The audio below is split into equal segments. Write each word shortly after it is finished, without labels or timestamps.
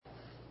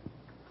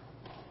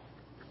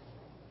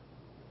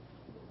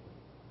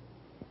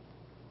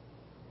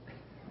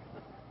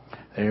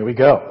There we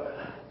go.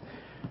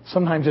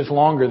 Sometimes it's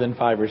longer than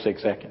 5 or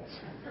 6 seconds.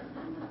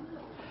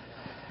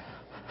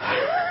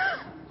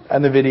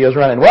 And the video's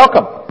running.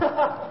 Welcome!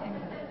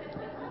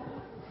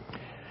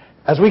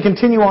 As we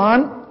continue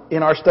on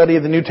in our study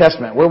of the New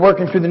Testament, we're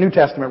working through the New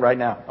Testament right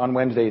now on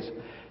Wednesdays,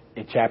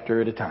 a chapter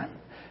at a time.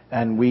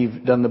 And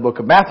we've done the book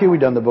of Matthew,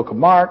 we've done the book of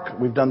Mark,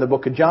 we've done the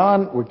book of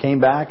John, we came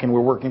back and we're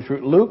working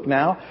through Luke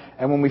now.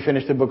 And when we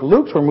finish the book of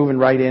Luke, we're moving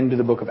right into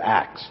the book of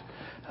Acts.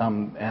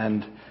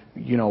 And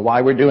you know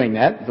why we're doing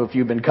that, if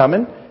you've been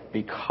coming,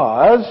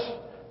 because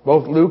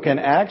both Luke and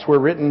Acts were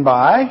written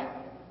by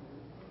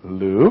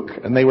Luke,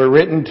 and they were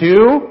written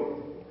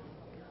to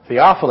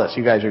Theophilus.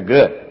 You guys are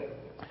good.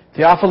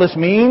 Theophilus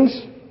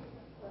means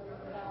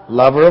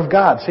lover of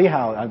God. See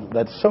how,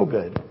 that's so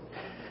good.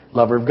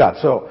 Lover of God.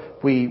 So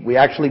we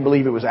actually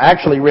believe it was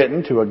actually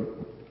written to a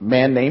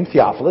man named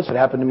Theophilus. It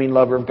happened to mean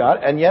lover of God.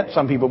 And yet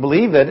some people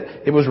believe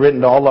that it was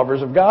written to all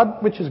lovers of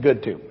God, which is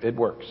good too. It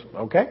works.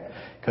 Okay?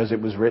 Because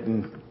it was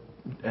written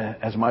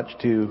as much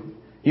to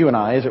you and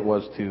I as it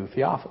was to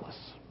Theophilus.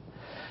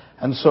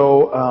 And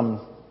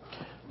so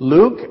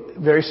Luke,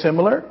 very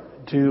similar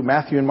to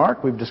Matthew and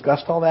Mark. We've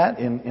discussed all that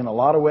in a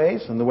lot of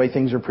ways and the way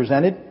things are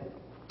presented.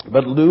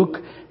 But Luke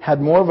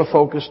had more of a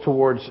focus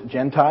towards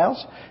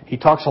Gentiles. He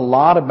talks a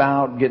lot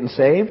about getting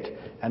saved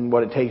and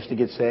what it takes to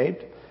get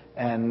saved.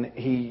 And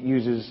he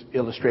uses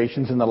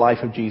illustrations in the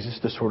life of Jesus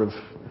to sort of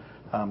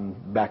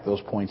back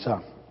those points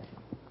up.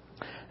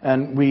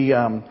 And we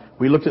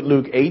looked at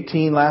Luke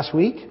 18 last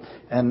week.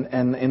 And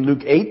in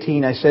Luke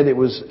 18, I said it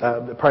was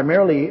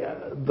primarily,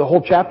 the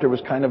whole chapter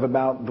was kind of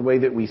about the way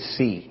that we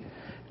see.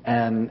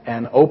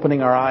 And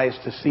opening our eyes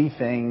to see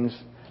things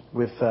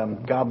with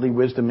godly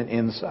wisdom and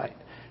insight.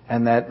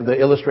 And that the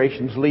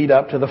illustrations lead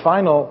up to the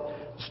final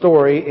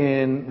story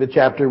in the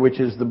chapter, which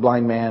is the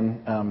blind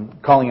man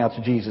calling out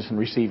to Jesus and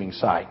receiving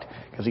sight,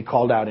 because he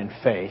called out in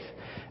faith.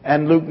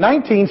 And Luke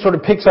 19 sort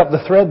of picks up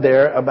the thread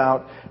there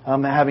about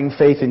having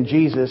faith in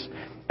Jesus.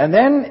 And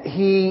then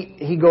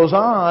he goes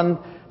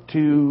on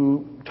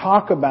to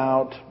talk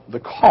about the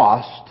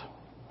cost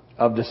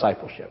of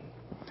discipleship.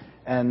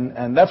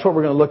 And that's what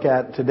we're going to look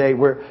at today.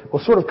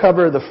 We'll sort of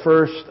cover the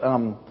first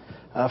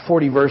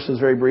 40 verses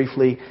very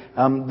briefly.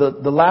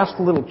 The last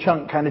little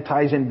chunk kind of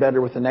ties in better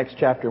with the next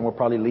chapter, and we'll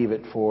probably leave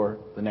it for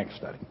the next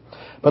study.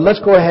 But let's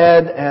go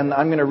ahead, and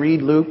I'm going to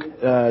read Luke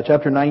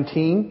chapter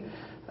 19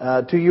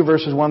 to you,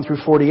 verses 1 through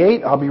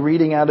 48. I'll be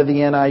reading out of the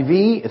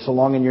NIV. It's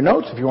along in your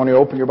notes. If you want to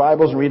open your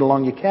Bibles and read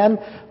along, you can.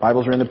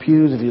 Bibles are in the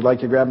pews if you'd like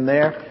to grab them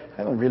there.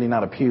 Really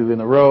not a pew, in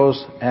the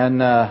rows. And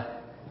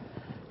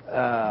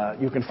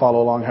you can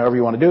follow along however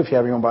you want to do. If you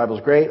have your own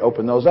Bibles, great.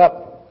 Open those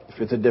up. If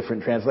it's a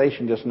different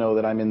translation, just know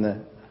that I'm in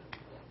the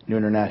New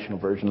International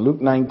Version. Luke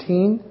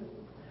 19,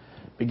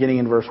 beginning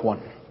in verse 1.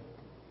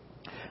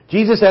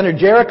 Jesus entered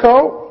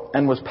Jericho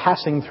and was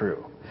passing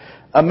through.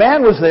 A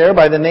man was there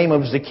by the name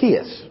of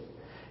Zacchaeus.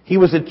 He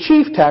was a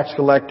chief tax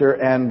collector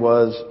and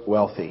was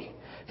wealthy.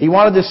 He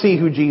wanted to see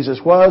who Jesus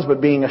was,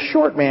 but being a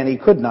short man, he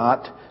could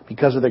not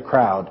because of the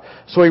crowd.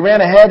 So he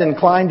ran ahead and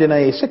climbed in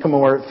a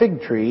sycamore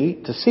fig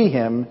tree to see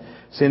him,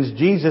 since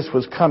Jesus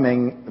was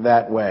coming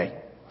that way.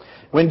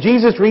 When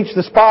Jesus reached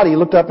the spot, he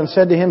looked up and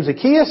said to him,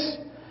 Zacchaeus,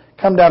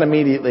 come down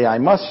immediately. I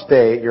must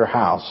stay at your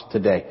house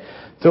today.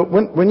 So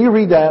when you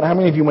read that, how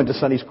many of you went to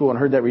Sunday school and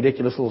heard that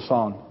ridiculous little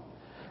song?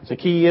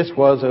 Zacchaeus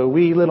was a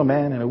wee little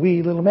man, and a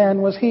wee little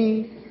man was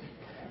he.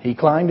 He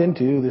climbed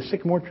into the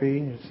sycamore tree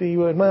to see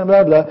what blah,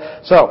 blah,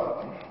 blah.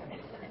 So,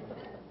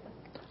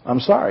 I'm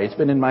sorry, it's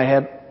been in my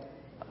head,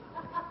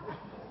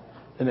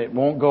 and it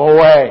won't go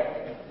away.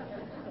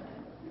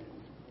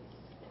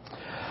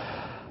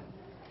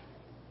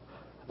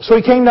 So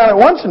he came down at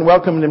once and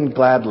welcomed him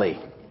gladly.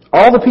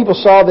 All the people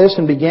saw this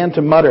and began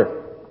to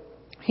mutter,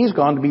 he's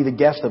gone to be the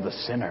guest of a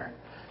sinner.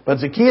 But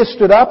Zacchaeus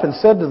stood up and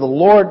said to the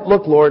Lord,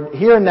 look, Lord,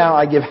 here and now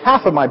I give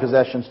half of my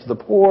possessions to the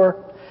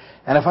poor,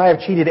 and if I have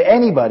cheated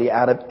anybody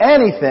out of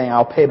anything,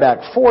 I'll pay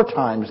back 4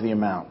 times the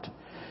amount.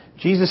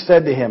 Jesus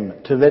said to him,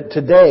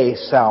 today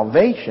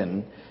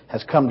salvation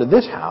has come to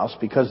this house,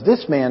 because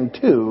this man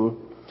too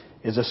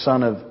is a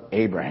son of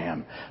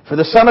Abraham. For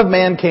the Son of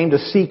Man came to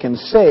seek and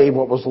save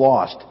what was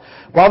lost.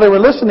 While they were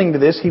listening to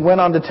this, he went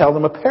on to tell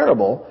them a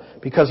parable,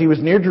 because he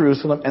was near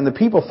Jerusalem, and the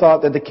people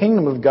thought that the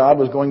kingdom of God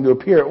was going to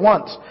appear at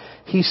once.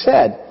 He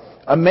said,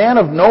 a man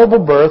of noble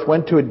birth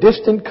went to a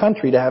distant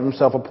country to have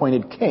himself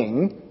appointed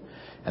king,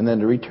 and then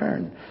to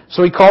return.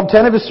 So he called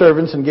 10 of his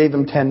servants and gave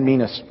them 10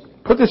 minas.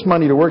 Put this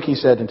money to work, he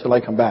said, until I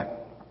come back.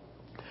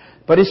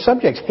 But his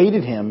subjects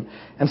hated him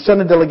and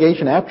sent a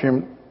delegation after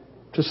him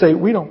to say,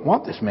 we don't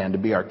want this man to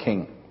be our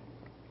king.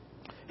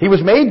 He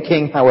was made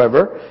king,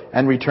 however,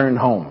 and returned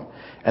home.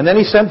 And then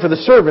he sent for the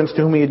servants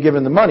to whom he had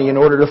given the money in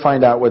order to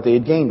find out what they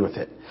had gained with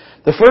it.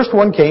 The first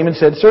one came and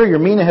said, Sir, your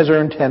mina has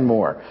earned 10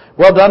 more.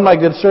 Well done, my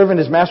good servant.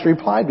 His master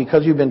replied,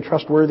 because you've been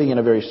trustworthy in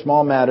a very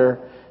small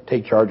matter,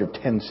 take charge of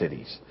 10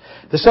 cities.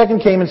 The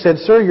second came and said,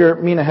 Sir,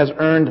 your mina has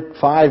earned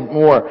 5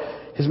 more.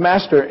 His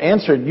master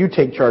answered, you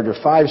take charge of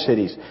 5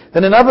 cities.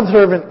 Then another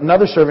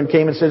servant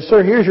came and said,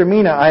 Sir, here's your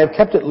mina. I have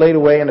kept it laid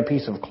away in a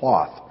piece of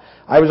cloth.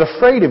 I was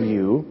afraid of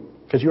you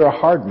because you're a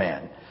hard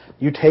man.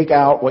 You take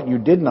out what you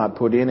did not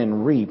put in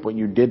and reap what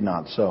you did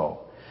not sow.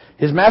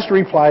 His master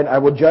replied, I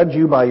will judge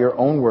you by your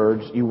own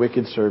words, you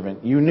wicked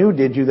servant. You knew,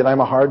 did you, that I'm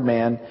a hard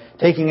man,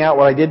 taking out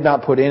what I did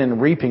not put in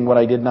and reaping what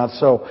I did not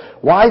sow.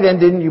 Why then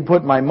didn't you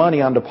put my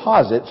money on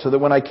deposit so that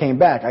when I came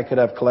back I could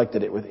have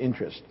collected it with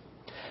interest?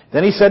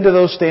 Then he said to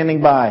those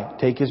standing by,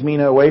 take his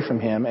mina away from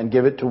him and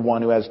give it to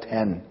one who has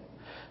 10.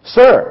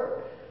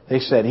 Sir, they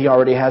said, he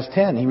already has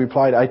 10. He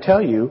replied, I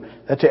tell you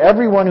that to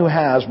everyone who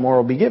has, more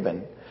will be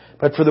given.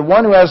 But for the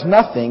one who has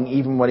nothing,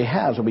 even what he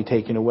has will be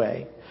taken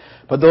away.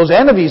 But those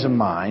enemies of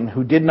mine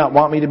who did not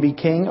want me to be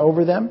king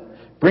over them,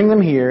 bring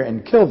them here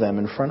and kill them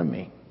in front of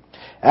me.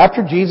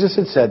 After Jesus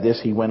had said this,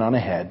 he went on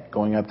ahead,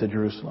 going up to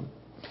Jerusalem.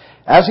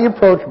 As he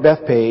approached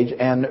Bethphage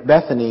and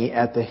Bethany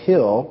at the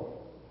hill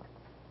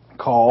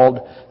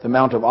called the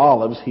Mount of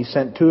Olives, he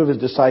sent 2 of his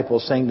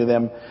disciples, saying to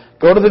them,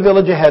 go to the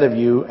village ahead of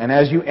you, and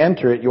as you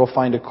enter it, you'll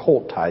find a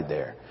colt tied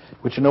there,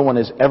 which no one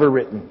has ever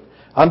ridden.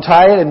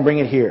 Untie it and bring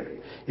it here.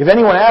 If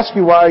anyone asks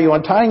you, why are you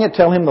untying it,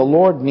 tell him the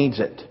Lord needs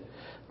it.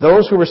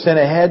 Those who were sent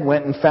ahead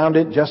went and found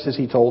it just as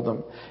he told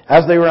them.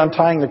 As they were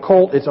untying the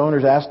colt, its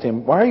owners asked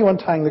him, why are you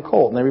untying the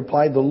colt? And they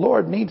replied, the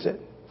Lord needs it.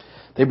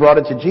 They brought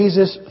it to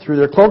Jesus, threw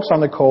their cloaks on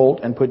the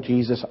colt, and put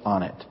Jesus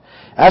on it.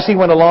 As he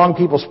went along,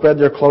 people spread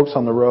their cloaks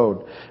on the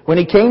road. When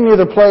he came near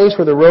the place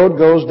where the road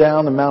goes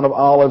down the Mount of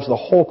Olives, the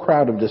whole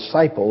crowd of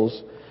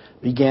disciples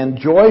began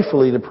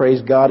joyfully to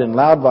praise God in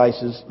loud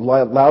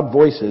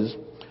voices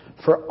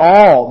for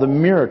all the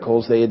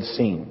miracles they had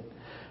seen.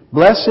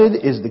 Blessed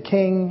is the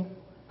King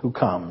who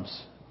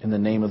comes in the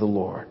name of the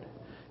Lord.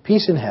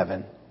 Peace in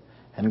heaven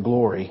and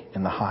glory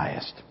in the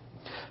highest.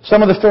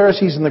 Some of the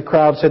Pharisees in the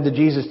crowd said to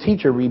Jesus,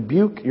 Teacher,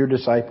 rebuke your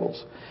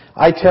disciples.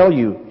 I tell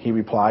you, he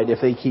replied, if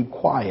they keep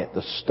quiet,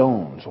 the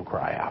stones will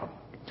cry out.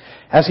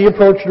 As he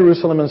approached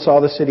Jerusalem and saw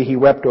the city, he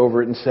wept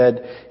over it and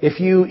said, if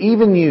you,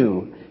 even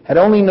you, had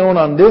only known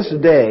on this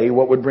day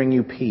what would bring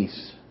you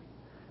peace.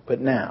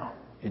 But now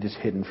it is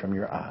hidden from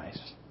your eyes.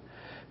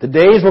 The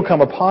days will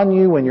come upon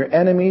you when your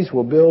enemies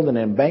will build an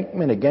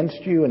embankment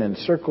against you and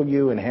encircle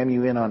you and hem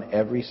you in on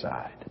every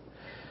side.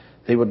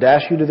 They will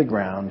dash you to the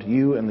ground,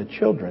 you and the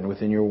children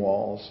within your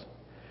walls.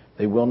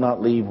 They will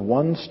not leave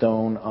one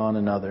stone on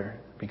another,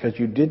 because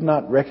you did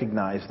not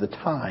recognize the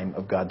time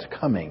of God's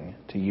coming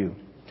to you.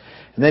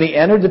 And then he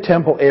entered the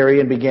temple area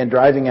and began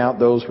driving out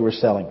those who were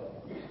selling.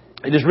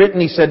 It is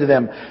written, he said to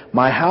them,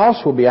 my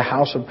house will be a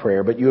house of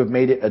prayer, but you have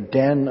made it a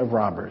den of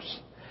robbers.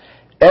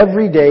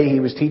 Every day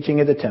he was teaching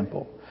at the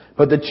temple.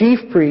 But the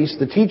chief priests,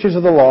 the teachers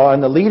of the law,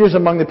 and the leaders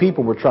among the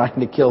people were trying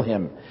to kill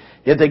him.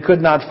 Yet they could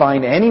not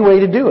find any way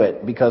to do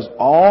it, because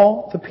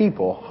all the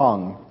people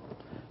hung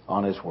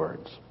on his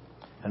words.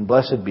 And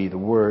blessed be the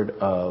word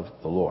of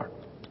the Lord.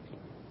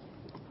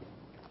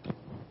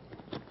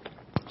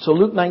 So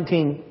Luke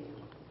 19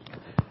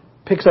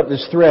 picks up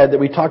this thread that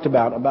we talked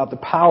about the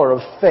power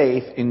of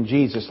faith in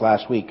Jesus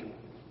last week.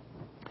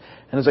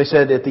 And as I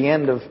said, at the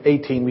end of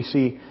 18, we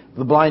see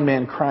the blind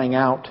man crying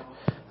out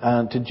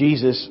to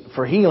Jesus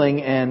for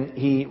healing, and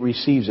he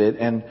receives it.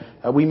 And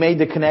we made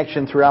the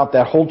connection throughout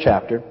that whole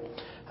chapter,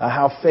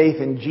 how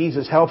faith in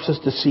Jesus helps us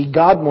to see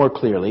God more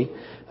clearly,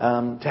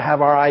 to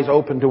have our eyes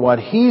open to what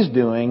he's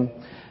doing,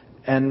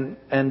 and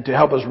to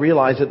help us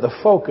realize that the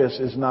focus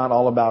is not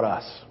all about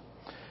us.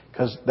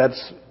 Because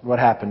that's what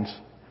happens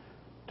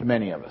to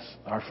many of us.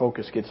 Our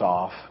focus gets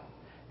off,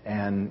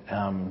 and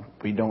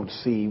we don't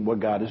see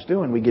what God is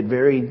doing. We get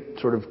very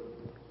sort of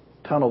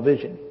tunnel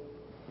vision,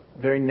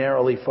 very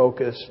narrowly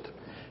focused,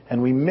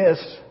 and we miss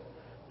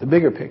the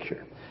bigger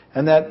picture.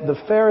 And that the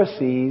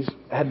Pharisees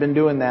had been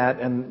doing that,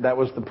 and that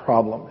was the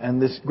problem.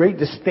 And this great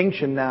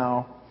distinction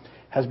now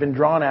has been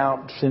drawn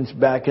out since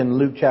back in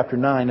Luke chapter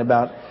 9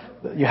 about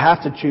you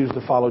have to choose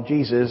to follow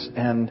Jesus,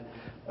 and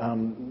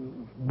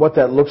what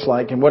that looks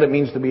like and what it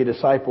means to be a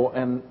disciple,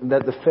 and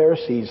that the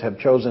Pharisees have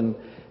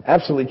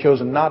absolutely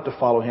chosen not to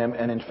follow him,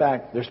 and in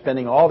fact they're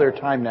spending all their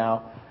time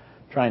now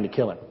trying to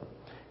kill him.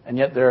 And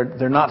yet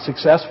they're not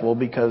successful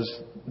because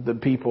the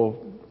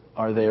people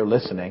are there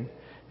listening,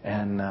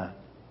 and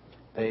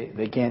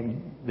they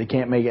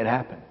can't make it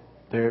happen.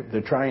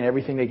 They're trying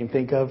everything they can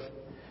think of,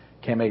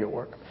 can't make it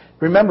work.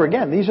 Remember,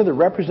 again, these are the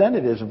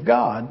representatives of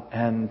God,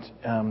 and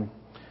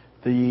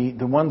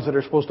the ones that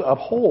are supposed to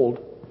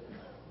uphold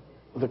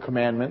the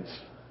commandments,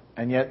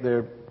 and yet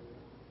they're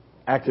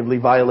actively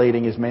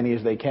violating as many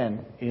as they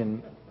can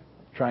in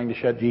trying to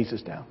shut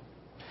Jesus down.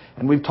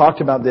 And we've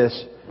talked about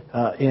this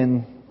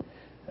in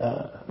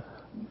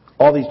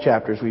all these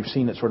chapters. We've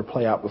seen it sort of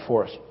play out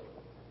before us.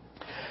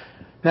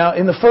 Now,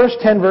 in the first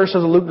 10 verses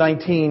of Luke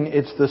 19,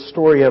 it's the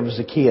story of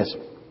Zacchaeus.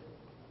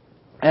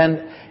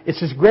 And it's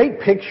this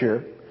great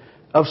picture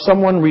of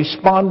someone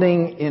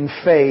responding in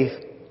faith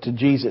to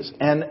Jesus.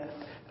 And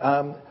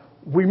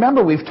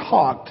remember, we've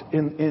talked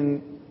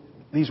in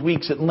these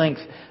weeks at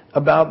length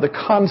about the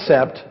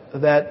concept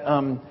that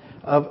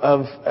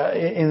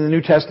in the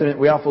New Testament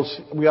we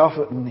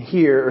often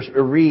hear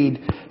or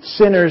read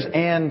sinners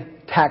and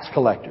tax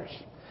collectors,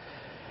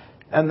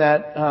 and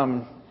that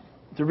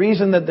the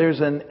reason that there's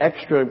an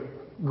extra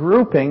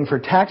grouping for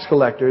tax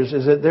collectors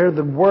is that they're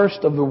the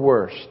worst of the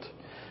worst.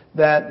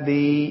 That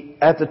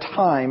at the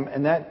time,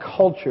 in that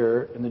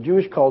culture, in the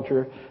Jewish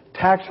culture,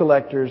 tax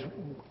collectors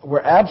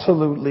were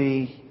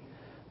absolutely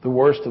the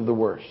worst of the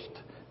worst.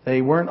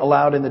 They weren't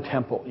allowed in the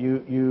temple.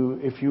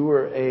 If you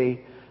were a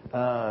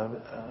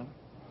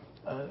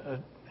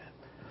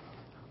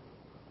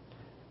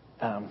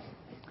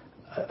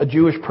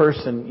Jewish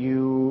person,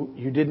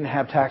 you didn't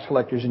have tax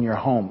collectors in your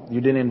home. You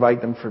didn't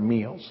invite them for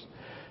meals.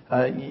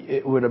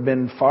 It would have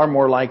been far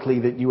more likely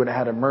that you would have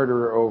had a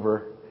murderer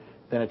over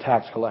than a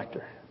tax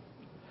collector.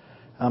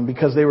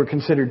 Because they were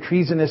considered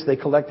treasonous, they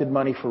collected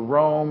money for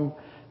Rome,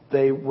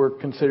 they were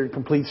considered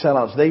complete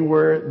sellouts. They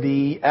were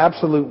the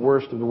absolute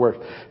worst of the worst.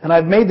 And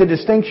I've made the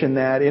distinction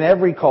that in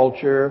every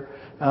culture,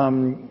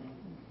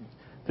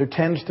 there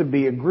tends to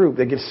be a group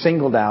that gets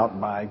singled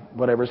out by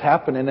whatever's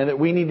happening, and that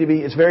we need to be,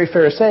 it's very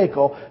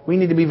pharisaical, we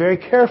need to be very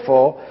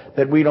careful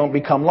that we don't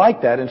become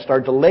like that and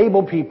start to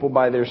label people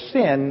by their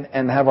sin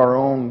and have our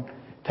own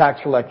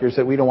tax collectors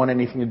that we don't want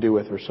anything to do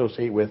with or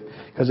associate with,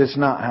 because it's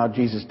not how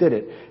Jesus did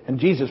it. And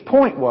Jesus'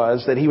 point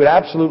was that he would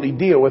absolutely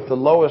deal with the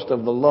lowest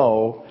of the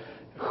low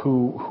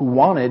who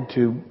wanted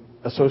to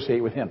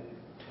associate with him.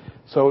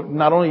 So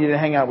not only did he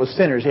hang out with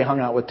sinners, he hung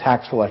out with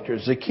tax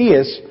collectors.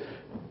 Zacchaeus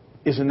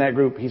is in that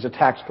group. He's a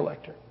tax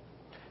collector.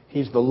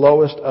 He's the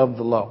lowest of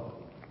the low.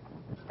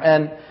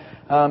 And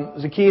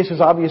Zacchaeus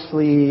is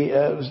obviously,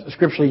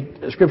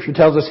 Scripture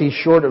tells us he's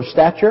short of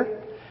stature.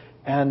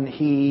 And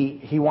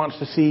he wants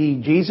to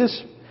see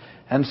Jesus.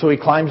 And so he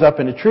climbs up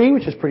in a tree,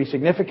 which is pretty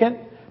significant.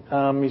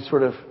 He's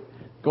sort of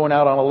going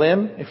out on a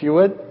limb, if you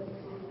would.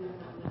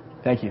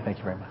 Thank you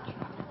very much.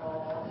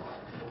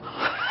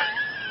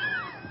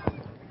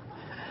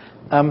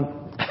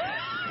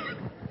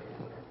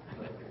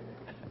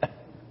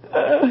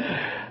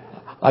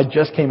 I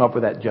just came up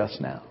with that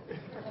just now.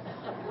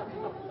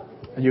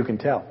 And you can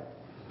tell.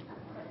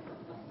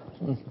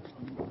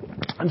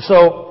 And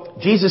so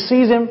Jesus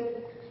sees him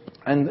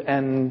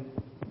and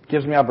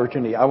gives me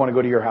opportunity. I want to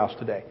go to your house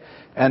today.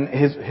 And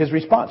his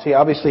response, he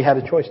obviously had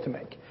a choice to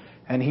make.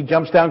 And he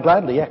jumps down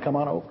gladly. Yeah, come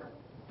on over.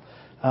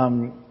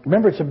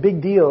 Remember, it's a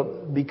big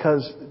deal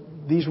because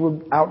these were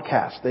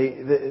outcasts.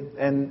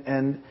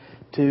 And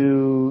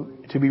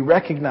to be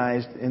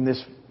recognized in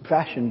this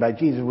fashion by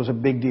Jesus was a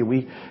big deal.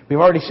 We've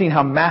already seen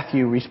how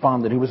Matthew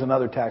responded, who was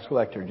another tax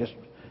collector, just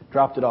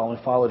dropped it all and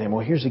followed him.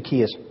 Well, here's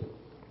Zacchaeus.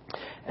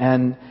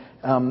 And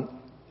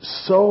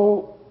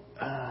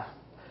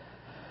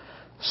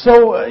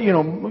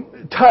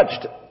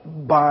touched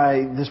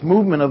by this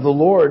movement of the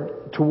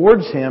Lord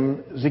towards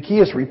him,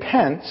 Zacchaeus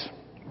repents,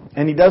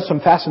 and he does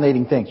some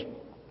fascinating things.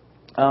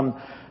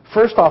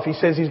 First off, he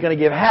says he's going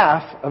to give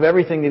half of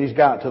everything that he's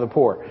got to the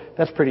poor.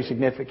 That's pretty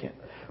significant.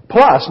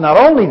 Plus, not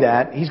only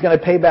that, he's going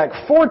to pay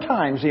back 4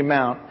 times the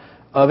amount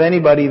of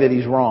anybody that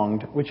he's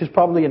wronged, which is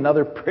probably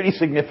another pretty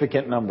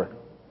significant number.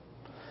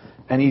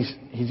 And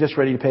he's just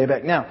ready to pay it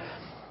back. Now,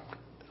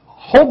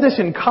 hold this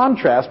in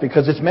contrast,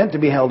 because it's meant to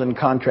be held in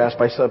contrast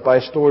by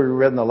a story we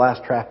read in the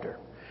last chapter.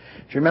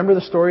 Do you remember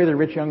the story of the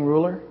rich young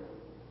ruler?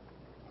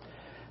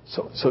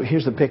 So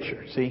here's the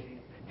picture. See,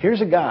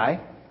 here's a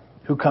guy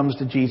who comes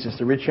to Jesus,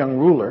 the rich young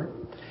ruler,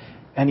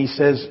 and he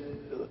says,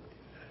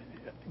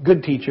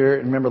 good teacher,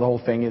 and remember the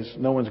whole thing is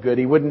no one's good.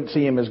 He wouldn't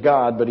see him as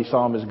God, but he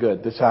saw him as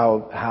good. That's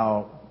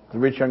how the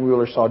rich young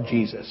ruler saw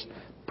Jesus.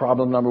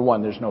 Problem number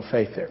 1, there's no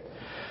faith there.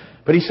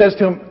 But he says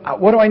to him,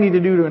 what do I need to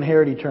do to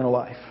inherit eternal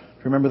life?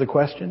 Remember the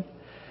question?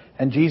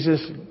 And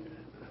Jesus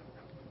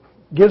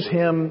gives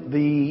him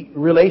the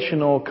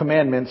relational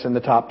commandments in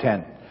the top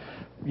 10.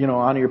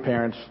 Honor your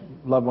parents,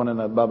 love one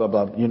another, blah, blah,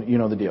 blah. You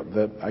know the deal.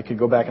 I could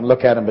go back and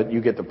look at them, but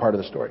you get the part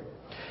of the story.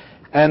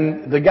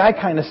 And the guy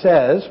kind of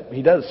says,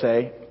 he does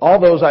say, all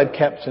those I've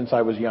kept since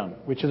I was young,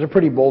 which is a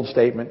pretty bold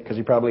statement because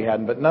he probably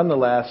hadn't. But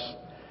nonetheless,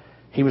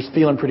 he was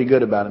feeling pretty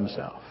good about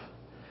himself.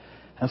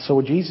 And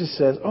so Jesus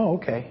says, oh,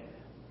 okay.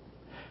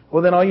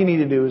 Well, then all you need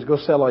to do is go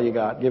sell all you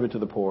got, give it to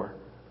the poor,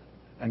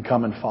 and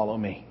come and follow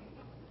me.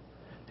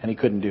 And he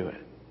couldn't do it.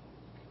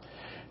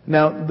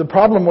 Now, the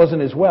problem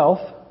wasn't his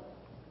wealth.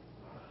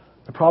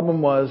 The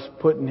problem was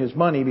putting his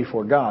money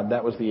before God.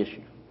 That was the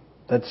issue.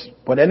 That's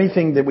what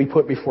anything that we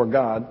put before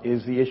God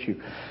is the issue.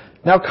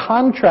 Now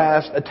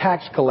contrast a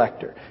tax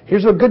collector.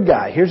 Here's a good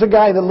guy. Here's a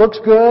guy that looks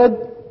good,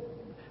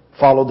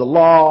 followed the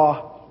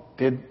law,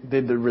 did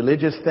the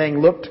religious thing,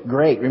 looked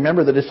great.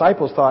 Remember, the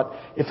disciples thought,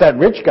 if that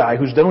rich guy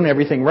who's doing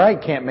everything right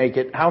can't make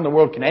it, how in the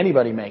world can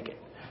anybody make it?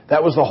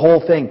 That was the whole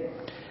thing.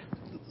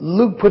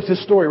 Luke puts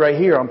this story right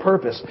here on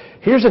purpose.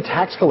 Here's a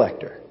tax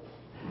collector.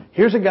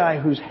 Here's a guy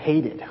who's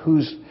hated,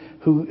 who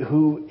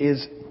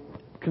is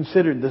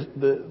considered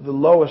the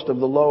lowest of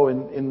the low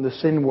in the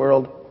sin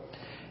world.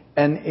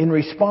 And in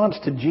response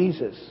to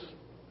Jesus'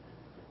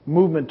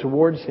 movement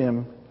towards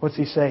him, what's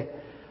he say?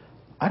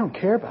 I don't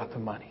care about the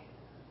money.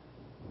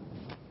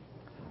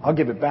 I'll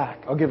give it back.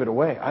 I'll give it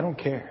away. I don't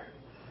care.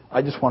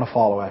 I just want to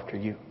follow after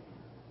you.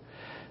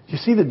 Do you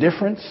see the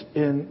difference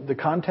in the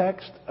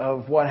context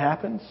of what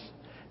happens?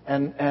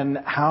 And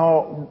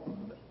how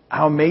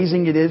how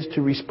amazing it is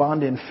to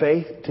respond in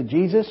faith to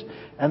Jesus,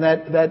 and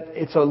that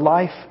it's a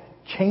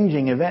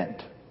life-changing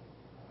event.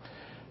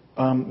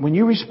 When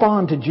you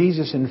respond to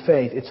Jesus in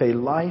faith, it's a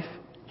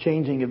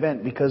life-changing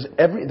event, because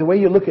the way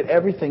you look at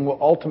everything will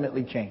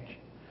ultimately change.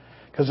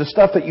 Because the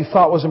stuff that you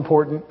thought was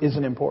important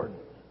isn't important.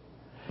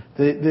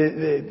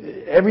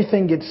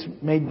 Everything gets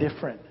made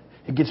different.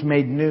 It gets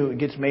made new. It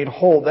gets made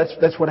whole.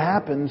 That's what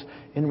happens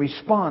in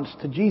response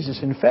to Jesus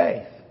in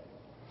faith.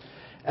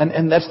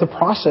 And that's the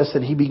process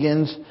that He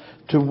begins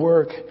to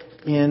work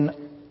in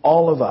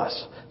all of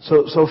us.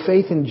 So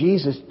faith in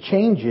Jesus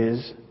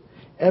changes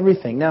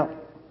everything. Now,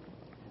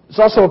 it's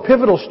also a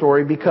pivotal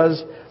story,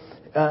 because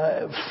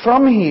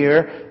from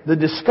here, the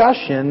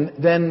discussion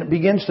then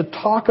begins to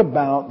talk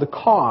about the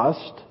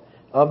cost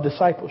of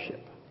discipleship.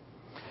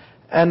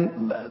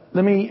 And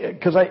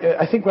because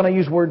I think when I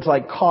use words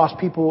like cost,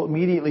 people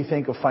immediately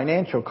think of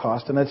financial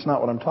cost, and that's not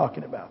what I'm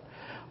talking about.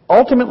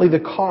 Ultimately,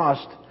 the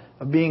cost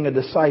of being a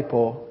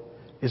disciple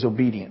is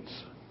obedience.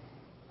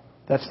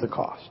 That's the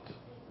cost.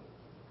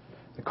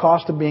 The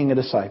cost of being a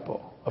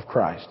disciple of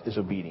Christ is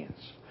obedience.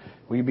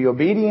 Will you be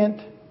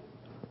obedient,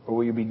 or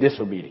will you be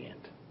disobedient?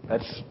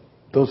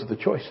 Those are the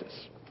choices.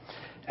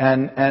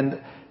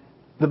 And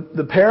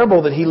the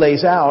parable that He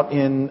lays out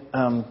in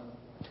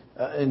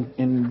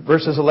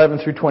verses 11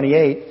 through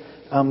 28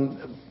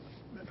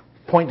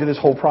 point to this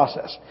whole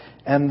process.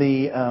 And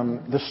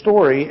the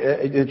story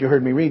that you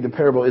heard me read, the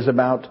parable, is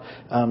about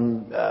a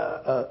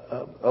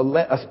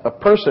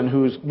person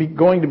who's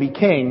going to be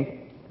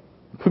king,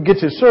 who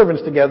gets his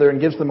servants together and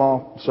gives them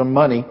all some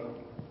money,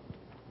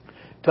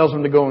 tells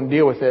them to go and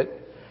deal with it,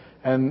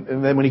 and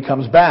then when he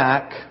comes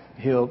back,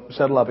 he'll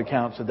settle up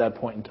accounts at that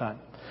point in time.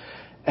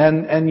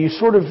 And you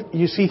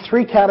see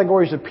three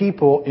categories of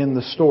people in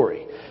the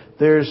story.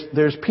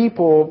 There's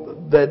people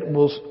that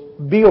will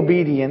be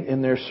obedient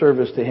in their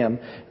service to Him.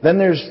 Then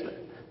there's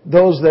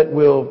those that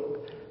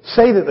will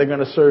say that they're going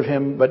to serve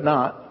Him but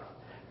not.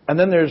 And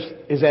then there's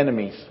His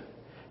enemies.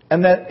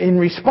 And that in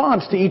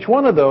response to each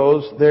one of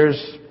those,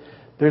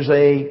 there's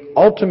a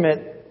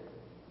ultimate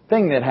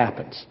thing that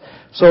happens.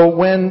 So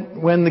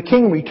when the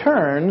king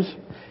returns,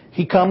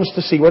 he comes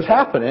to see what's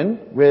happening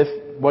with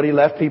what he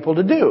left people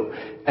to do.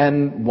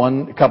 And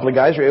a couple of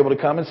guys are able to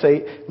come and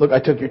say, look, I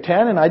took your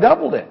 10 and I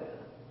doubled it.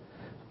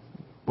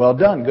 Well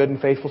done, good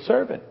and faithful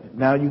servant.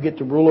 Now you get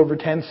to rule over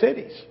 10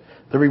 cities.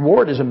 The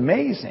reward is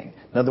amazing.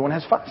 Another one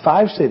has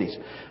 5 cities.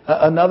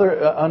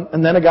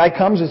 And then a guy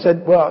comes and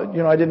said, well,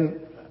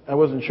 I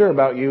wasn't sure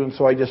about you, and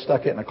so I just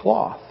stuck it in a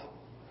cloth.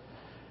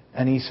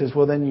 And he says,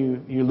 well,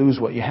 then you lose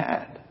what you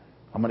had.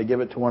 I'm going to give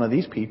it to one of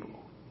these people.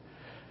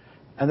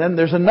 And then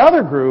there's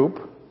another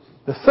group,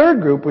 the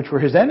third group, which were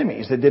his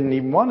enemies that didn't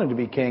even want him to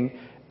be king.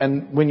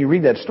 And when you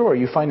read that story,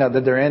 you find out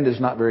that their end is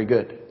not very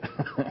good.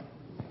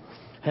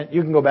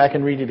 You can go back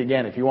and read it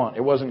again if you want.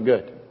 It wasn't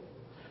good.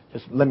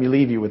 Just let me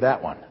leave you with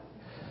that one.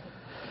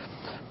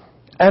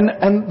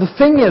 And the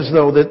thing is,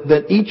 though,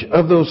 that each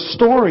of those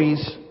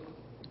stories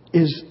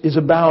is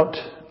about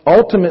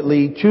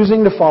ultimately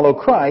choosing to follow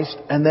Christ,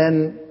 and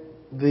then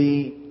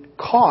the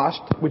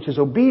cost, which is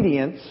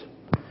obedience,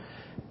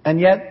 and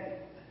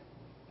yet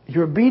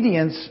your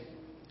obedience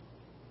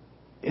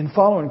in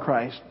following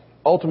Christ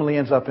ultimately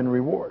ends up in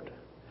reward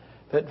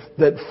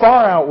that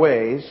far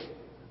outweighs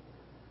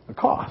the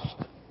cost.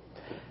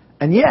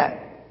 And yet,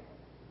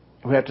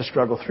 we have to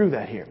struggle through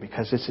that here,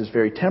 because this is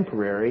very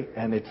temporary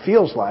and it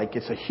feels like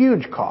it's a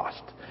huge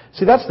cost.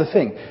 See, that's the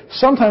thing.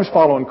 Sometimes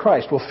following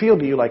Christ will feel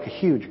to you like a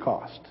huge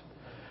cost.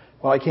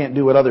 Well, I can't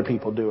do what other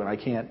people do, and I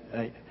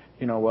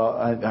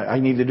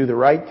need to do the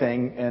right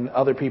thing, and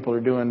other people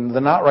are doing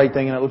the not right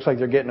thing, and it looks like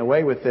they're getting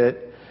away with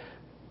it.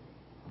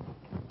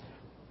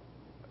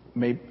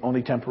 Maybe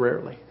only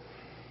temporarily.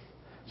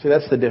 See,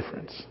 that's the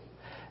difference.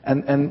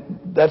 And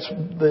that's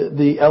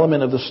the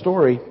element of the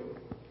story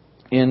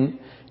in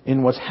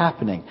what's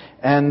happening.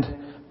 And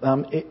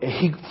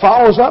he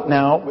follows up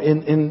now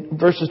in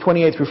verses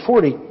 28 through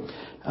 40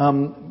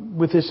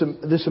 with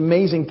this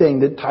amazing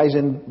thing that ties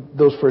in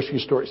those first few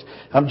stories.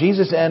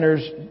 Jesus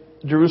enters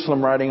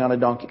Jerusalem riding on a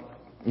donkey,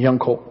 young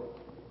colt.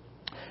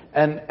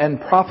 And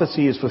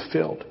prophecy is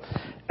fulfilled.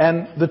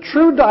 And the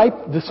true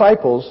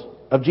disciples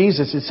of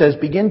Jesus, it says,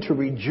 begin to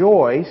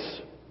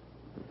rejoice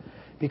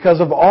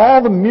because of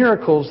all the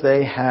miracles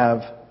they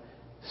have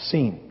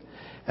seen.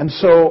 And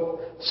so,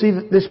 see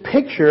this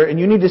picture, and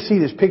you need to see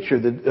this picture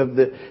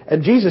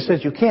and Jesus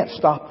says you can't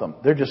stop them.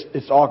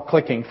 It's all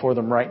clicking for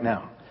them right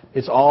now.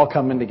 It's all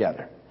coming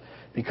together.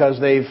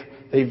 Because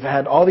they've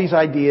had all these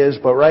ideas,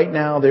 but right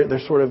now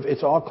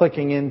it's all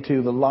clicking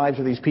into the lives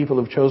of these people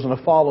who've chosen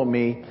to follow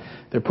me.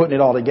 They're putting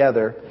it all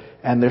together,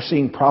 and they're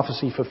seeing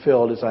prophecy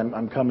fulfilled as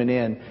I'm coming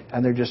in,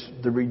 and they're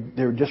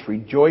just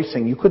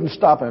rejoicing. You couldn't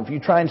stop them. If you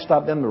try and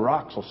stop them, the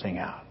rocks will sing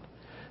out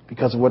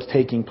because of what's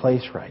taking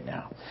place right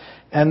now.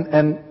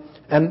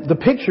 And the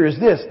picture is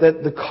this,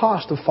 that the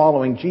cost of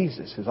following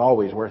Jesus is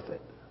always worth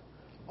it.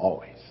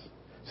 Always.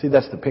 See,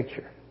 that's the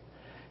picture.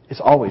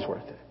 It's always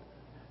worth it.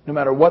 No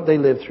matter what they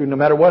live through, no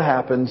matter what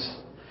happens,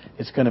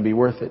 it's going to be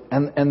worth it.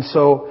 And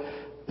so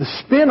the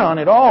spin on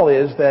it all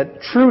is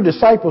that true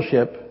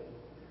discipleship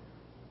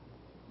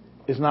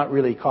is not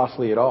really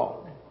costly at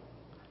all.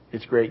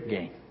 It's great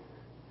gain.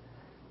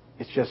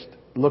 It's just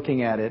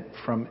looking at it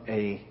from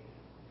a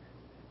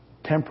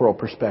temporal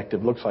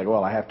perspective looks like,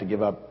 well, I have to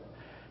give up.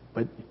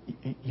 But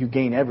you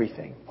gain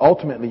everything.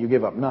 Ultimately, you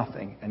give up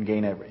nothing and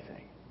gain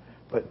everything.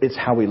 But it's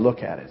how we look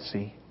at it,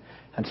 see?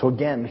 And so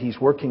again, he's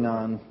working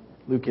on,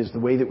 Luke, is the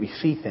way that we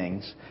see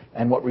things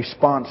and what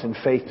response in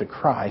faith to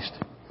Christ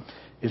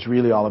is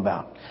really all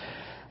about.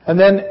 And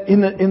then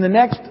in the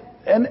next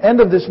end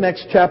of this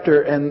next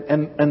chapter and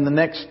the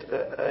next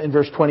in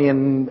verse 20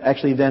 and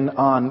actually then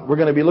on, we're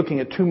going to be looking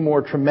at two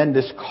more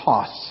tremendous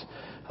costs.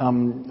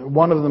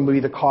 One of them will be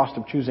the cost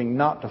of choosing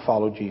not to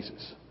follow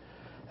Jesus.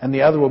 And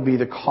the other will be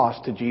the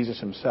cost to Jesus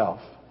himself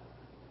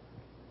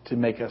to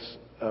make us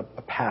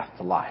a path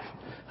to life.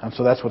 And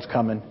so that's what's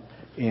coming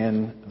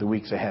in the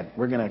weeks ahead.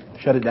 We're going to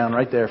shut it down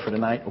right there for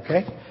tonight,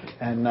 okay?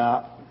 And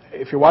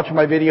if you're watching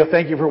my video,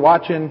 thank you for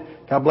watching.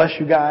 God bless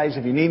you guys.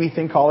 If you need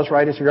anything, call us,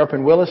 write us. You're up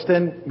in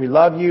Williston. We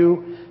love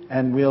you,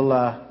 and we'll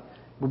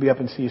be up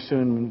and see you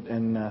soon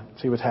and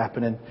see what's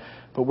happening.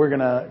 But we're going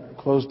to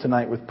close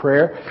tonight with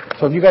prayer.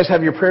 So if you guys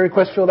have your prayer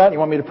requests filled out and you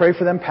want me to pray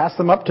for them, pass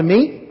them up to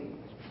me,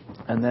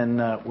 and then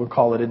we'll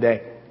call it a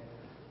day.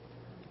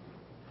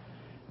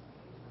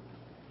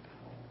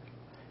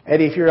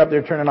 Eddie, if you're up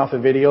there turning off the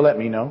video, let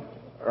me know,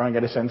 or I'm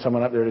going to send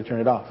someone up there to turn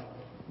it off.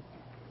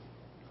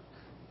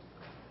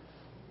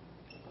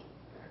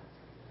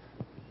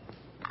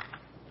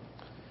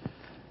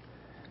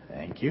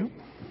 Thank you.